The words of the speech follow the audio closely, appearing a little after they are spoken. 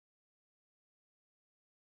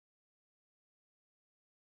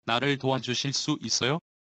나를 도와주실 수 있어요?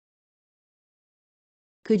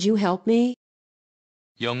 Could you help me?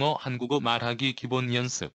 영어 한국어 말하기 기본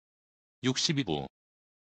연습 62부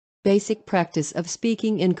Basic practice of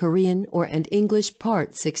speaking in Korean or and English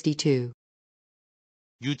part 62.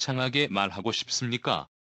 유창하게 말하고 싶습니까?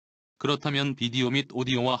 그렇다면 비디오 및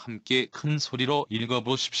오디오와 함께 큰 소리로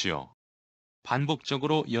읽어보십시오.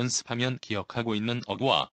 반복적으로 연습하면 기억하고 있는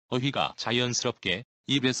어구와 어휘가 자연스럽게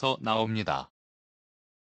입에서 나옵니다.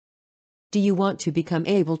 Do you want to become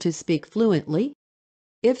able to speak fluently?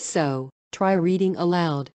 If so, try reading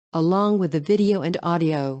aloud, along with the video and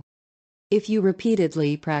audio. If you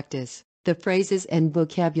repeatedly practice, the phrases and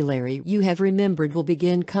vocabulary you have remembered will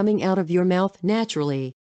begin coming out of your mouth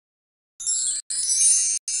naturally.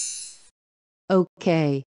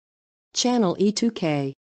 Okay. Channel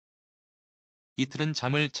E2K. 이틀은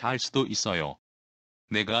잠을 잘 수도 있어요.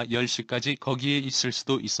 내가 10시까지 거기에 있을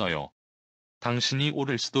수도 있어요. 당신이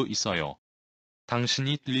오를 수도 있어요.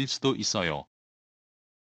 당신이 들릴 수도 있어요.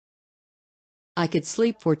 I could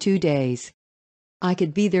sleep for 2 days. I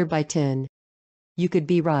could be there by 10. You could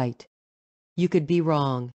be right. You could be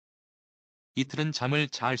wrong. 이틀은 잠을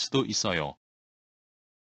잘 수도 있어요.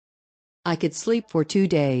 I could sleep for 2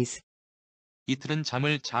 days. 이틀은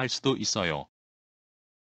잠을 잘 수도 있어요.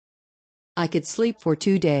 I could sleep for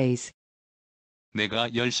 2 days. 내가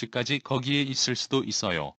 10시까지 거기에 있을 수도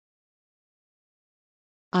있어요.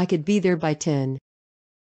 I could be there by 10.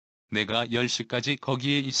 내가 10시까지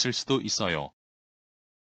거기에 있을 수도 있어요.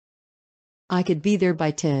 I could be there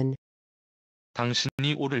by 10.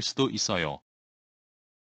 당신이 오를 수도 있어요.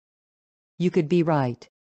 You could be right.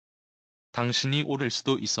 당신이 오를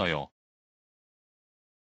수도 있어요.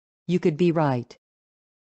 You could be right.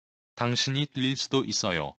 당신이 들릴 수도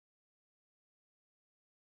있어요.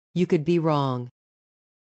 You could be wrong.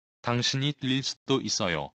 당신이 들릴 수도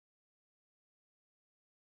있어요.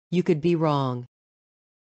 You could be wrong.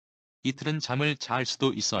 이틀은 잠을 잘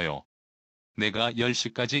수도 있어요. 내가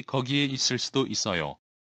 10시까지 거기에 있을 수도 있어요.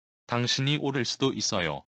 당신이 오를 수도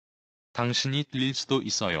있어요. 당신이 들릴 수도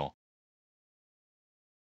있어요.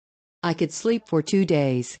 I could sleep for 2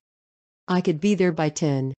 days. I could be there by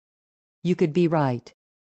 10. You could be right.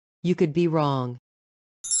 You could be wrong.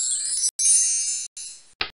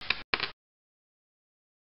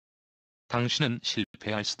 당신은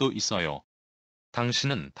실패할 수도 있어요.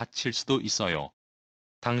 당신은 다칠 수도 있어요.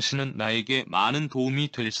 당신은 나에게 많은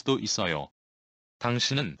도움이 될 수도 있어요.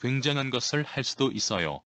 당신은 굉장한 것을 할 수도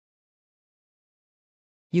있어요.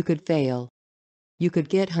 You could fail. You could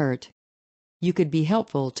get hurt. You could be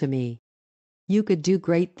helpful to me. You could do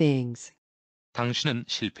great things. 당신은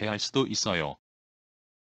실패할 수도 있어요.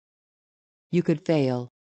 You could fail.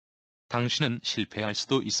 당신은 실패할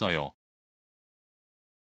수도 있어요.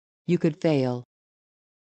 You could fail.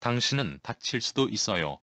 당신은 다칠 수도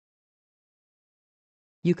있어요.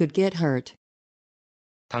 You could get hurt.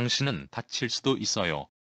 당신은 다칠 수도 있어요.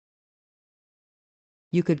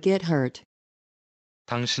 You could get hurt.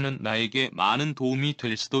 당신은 나에게 많은 도움이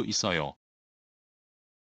될 수도 있어요.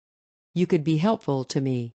 You could be helpful to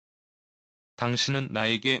me. 당신은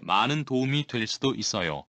나에게 많은 도움이 될 수도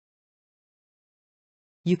있어요.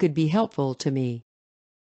 You could be helpful to me.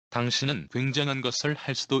 당신은 굉장한 것을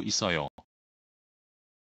할 수도 있어요.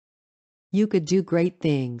 You could do great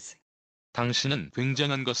things. 당신은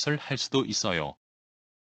굉장한 것을 할 수도 있어요.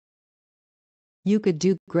 You could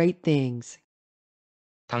do great things.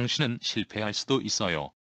 당신은 실패할 수도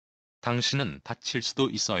있어요. 당신은 다칠 수도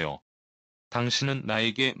있어요. 당신은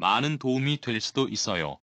나에게 많은 도움이 될 수도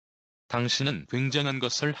있어요. 당신은 굉장한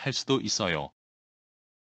것을 할 수도 있어요.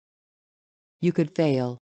 You could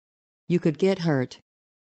fail. You could get hurt.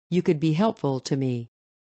 You could be helpful to me.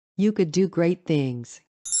 You could do great things.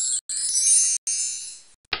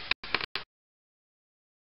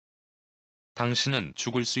 당신은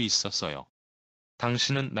죽을 수 있었어요.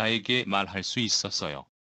 당신은 나에게 말할 수 있었어요.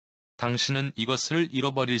 당신은 이것을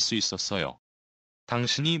잃어버릴 수 있었어요.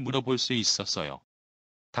 당신이 물어볼 수 있었어요.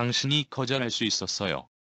 당신이 거절할 수 있었어요.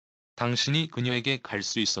 당신이 그녀에게 갈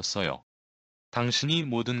수 있었어요. 당신이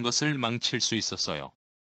모든 것을 망칠 수 있었어요.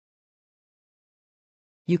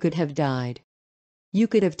 You could have died. You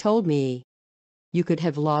could have told me. You could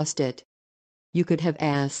have lost it. You could have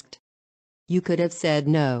asked. You could have said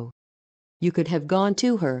no. You could have gone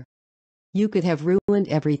to her. You could have ruined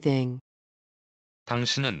everything.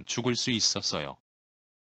 당신은 죽을 수 있었어요.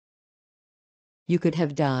 You could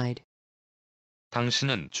have died.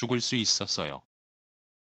 당신은 죽을 수 있었어요.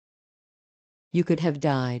 You could have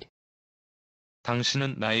died.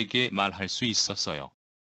 당신은 나에게 말할 수 있었어요.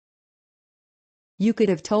 You could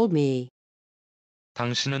have told me.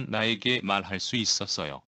 당신은 나에게 말할 수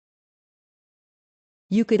있었어요.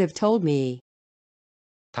 You could have told me.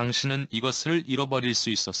 당신은 이것을 잃어버릴 수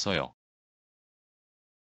있었어요.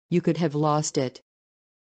 You could have lost it.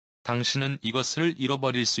 당신은 이것을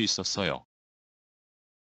잃어버릴 수 있었어요.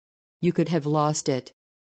 You could have lost it.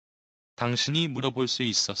 당신이 물어볼 수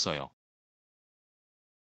있었어요.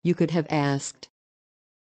 You could have asked.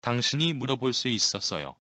 당신이 물어볼 수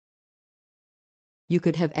있었어요. You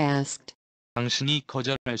could have asked. 당신이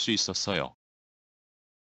거절할 수 있었어요.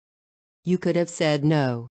 You could have said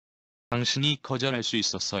no. 당신이 거절할 수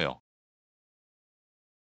있었어요.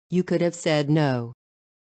 You could have said no.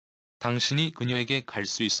 당신이 그녀에게 갈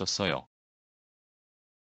수 있었어요.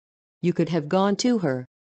 You could have gone to her.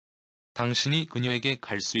 당신이 그녀에게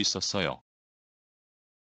갈 수 있었어요.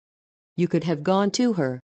 You could have gone to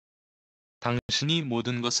her. 당신이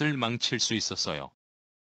모든 것을 망칠 수 있었어요.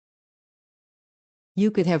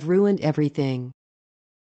 You could have ruined everything.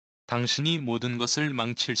 당신이 모든 것을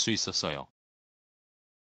망칠 수 있었어요.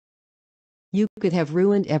 You could have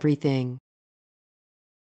ruined everything.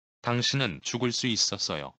 당신은 죽을 수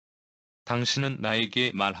있었어요. 당신은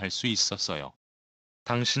나에게 말할 수 있었어요.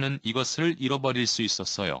 당신은 이것을 잃어버릴 수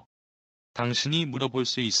있었어요. 당신이 물어볼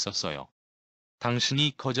수 있었어요.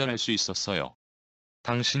 당신이 거절할 수 있었어요.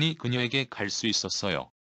 당신이 그녀에게 갈 수 있었어요.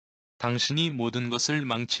 당신이 모든 것을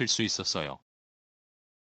망칠 수 있었어요.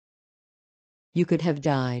 You could have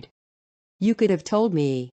died. You could have told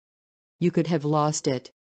me. You could have lost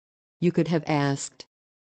it. You could have asked.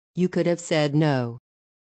 You could have said no.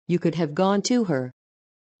 You could have gone to her.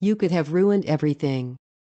 You could have ruined everything.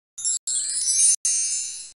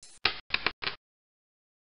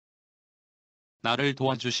 나를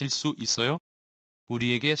도와주실 수 있어요?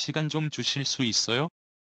 우리에게 시간 좀 주실 수 있어요?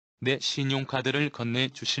 내 신용카드를 건네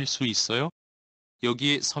주실 수 있어요?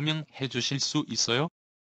 여기에 서명해 주실 수 있어요?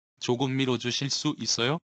 조금 밀어 주실 수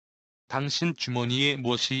있어요? 당신 주머니에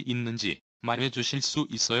무엇이 있는지 말해 주실 수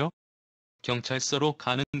있어요? 경찰서로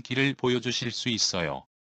가는 길을 보여주실 수 있어요.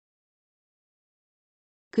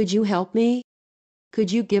 Could you help me?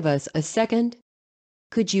 Could you give us a second?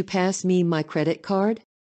 Could you pass me my credit card?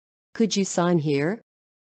 Could you sign here?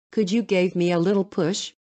 Could you give me a little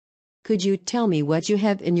push? Could you tell me what you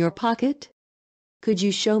have in your pocket? Could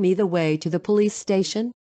you show me the way to the police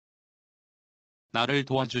station? 나를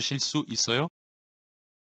도와주실 수 있어요?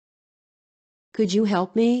 Could you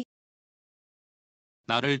help me?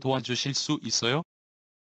 나를 도와주실 수 있어요?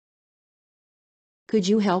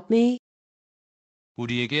 Could you help me?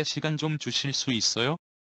 우리에게 시간 좀 주실 수 있어요?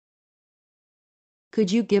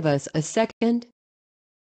 Could you give us a second?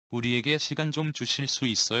 우리에게 시간 좀 주실 수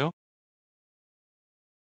있어요?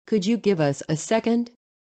 Could you give us a second?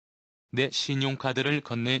 내 신용카드를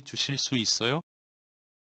건네 주실 수 있어요?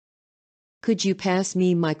 Could you pass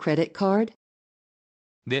me my credit card?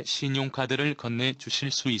 내 신용카드를 건네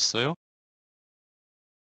주실 수 있어요?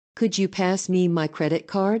 Could you pass me my credit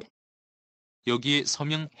card? 여기에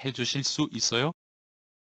서명해 주실 수 있어요?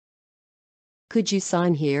 Could you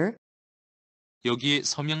sign here? 여기에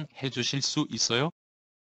서명해 주실 수 있어요?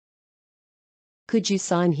 Could you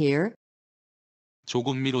sign here?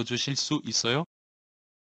 조금 밀어 주실 수 있어요?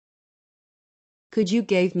 Could you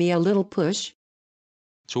give me a little push?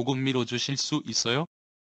 조금 밀어 주실 수 있어요?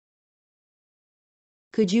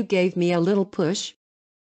 Could you give me a little push?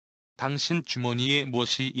 당신 주머니에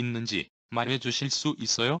무엇이 있는지 말해 주실 수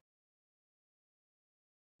있어요?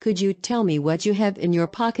 Could you tell me what you have in your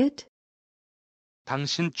pocket?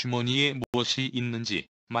 당신 주머니에 무엇이 있는지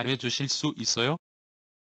말해 주실 수 있어요?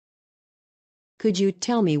 Could you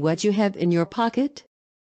tell me what you have in your pocket?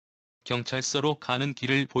 경찰서로 가는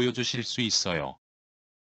길을 보여주실 수 있어요.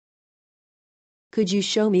 Could you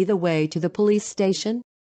show me the way to the police station?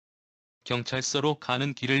 경찰서로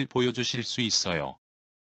가는 길을 보여주실 수 있어요.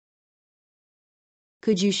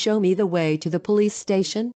 Could you show me the way to the police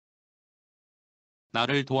station?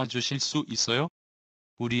 나를 도와주실 수 있어요?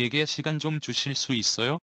 우리에게 시간 좀 주실 수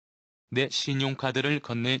있어요? 내 신용카드를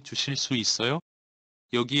건네 주실 수 있어요?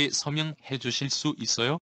 여기에 서명해 주실 수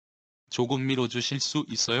있어요? 조금 밀어 주실 수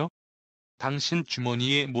있어요? 당신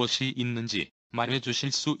주머니에 무엇이 있는지 말해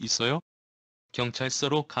주실 수 있어요?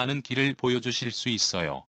 경찰서로 가는 길을 보여주실 수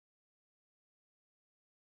있어요.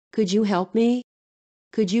 Could you help me?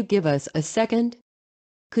 Could you give us a second?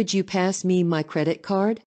 Could you pass me my credit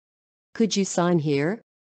card? Could you sign here?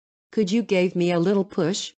 Could you give me a little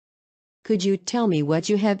push? Could you tell me what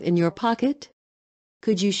you have in your pocket?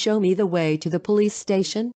 Could you show me the way to the police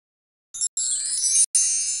station?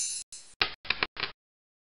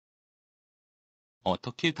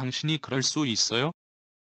 어떻게 당신이 그럴 수 있어요?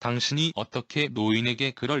 당신이 어떻게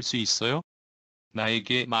노인에게 그럴 수 있어요?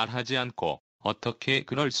 나에게 말하지 않고 어떻게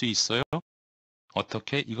그럴 수 있어요?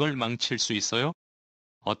 어떻게 이걸 망칠 수 있어요?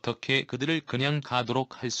 어떻게 그들을 그냥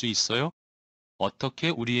가도록 할 수 있어요? 어떻게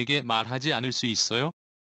우리에게 말하지 않을 수 있어요?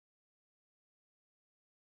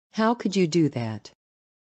 How could you do that?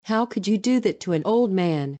 How could you do that to an old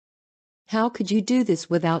man? How could you do this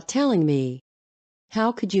without telling me?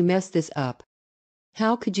 How could you mess this up?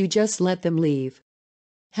 How could you just let them leave?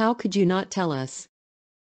 How could you not tell us?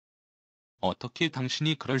 어떻게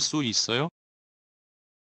당신이 그럴 수 있어요?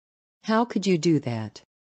 How could you do that?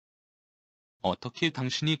 어떻게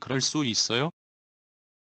당신이 그럴 수 있어요?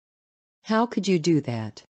 How could you do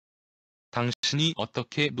that? 당신이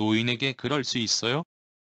어떻게 노인에게 그럴 수 있어요?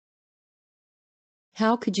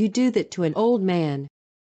 How could you do that to an old man?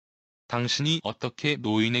 당신이 어떻게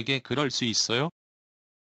노인에게 그럴 수 있어요?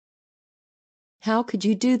 How could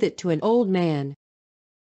you do that to an old man?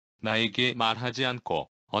 나에게 말하지 않고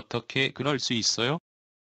어떻게 그럴 수 있어요?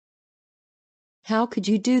 How could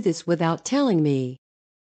you do this without telling me?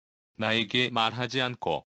 나에게 말하지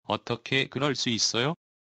않고 어떻게 그럴 수 있어요?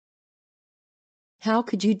 How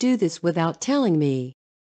could you do this without telling me?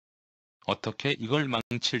 어떻게 이걸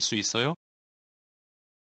망칠 수 있어요?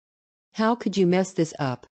 How could you mess this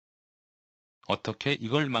up? 어떻게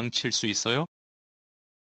이걸 망칠 수 있어요?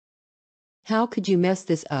 How could you mess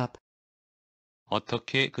this up?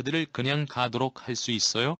 어떻게 그들을 그냥 가도록 할 수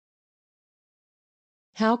있어요?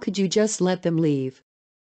 How could you just let them leave?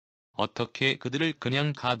 어떻게 그들을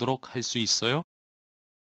그냥 가도록 할 수 있어요?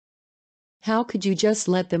 How could you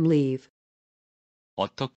just let them leave?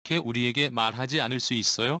 어떻게 우리에게 말하지 않을 수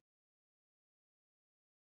있어요?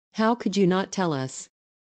 How could you not tell us?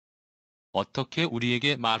 어떻게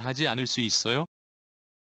우리에게 말하지 않을 수 있어요?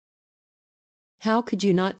 How could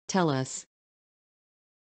you not tell us?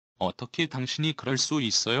 어떻게 당신이 그럴 수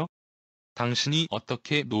있어요? 당신이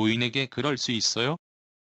어떻게 노인에게 그럴 수 있어요?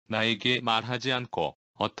 나에게 말하지 않고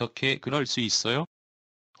어떻게 그럴 수 있어요?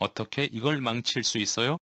 어떻게 이걸 망칠 수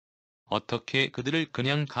있어요? 어떻게 그들을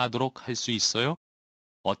그냥 가도록 할 수 있어요?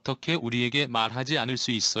 어떻게 우리에게 말하지 않을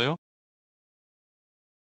수 있어요?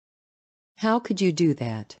 How could you do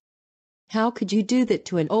that? How could you do that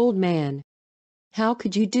to an old man? How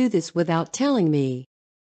could you do this without telling me?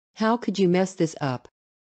 How could you mess this up?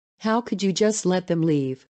 How could you just let them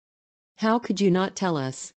leave? How could you not tell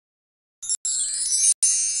us?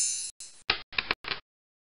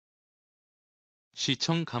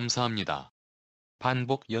 시청 감사합니다.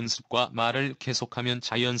 반복 연습과 말을 계속하면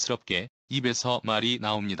자연스럽게 입에서 말이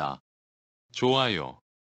나옵니다. 좋아요,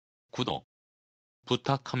 구독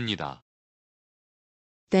부탁합니다.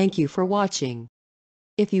 Thank you for watching.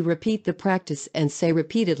 If you repeat the practice and say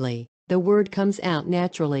repeatedly, the word comes out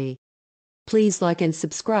naturally. Please like and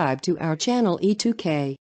subscribe to our channel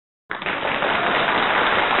E2K.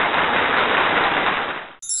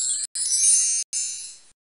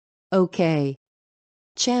 OK.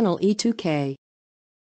 Channel E2K.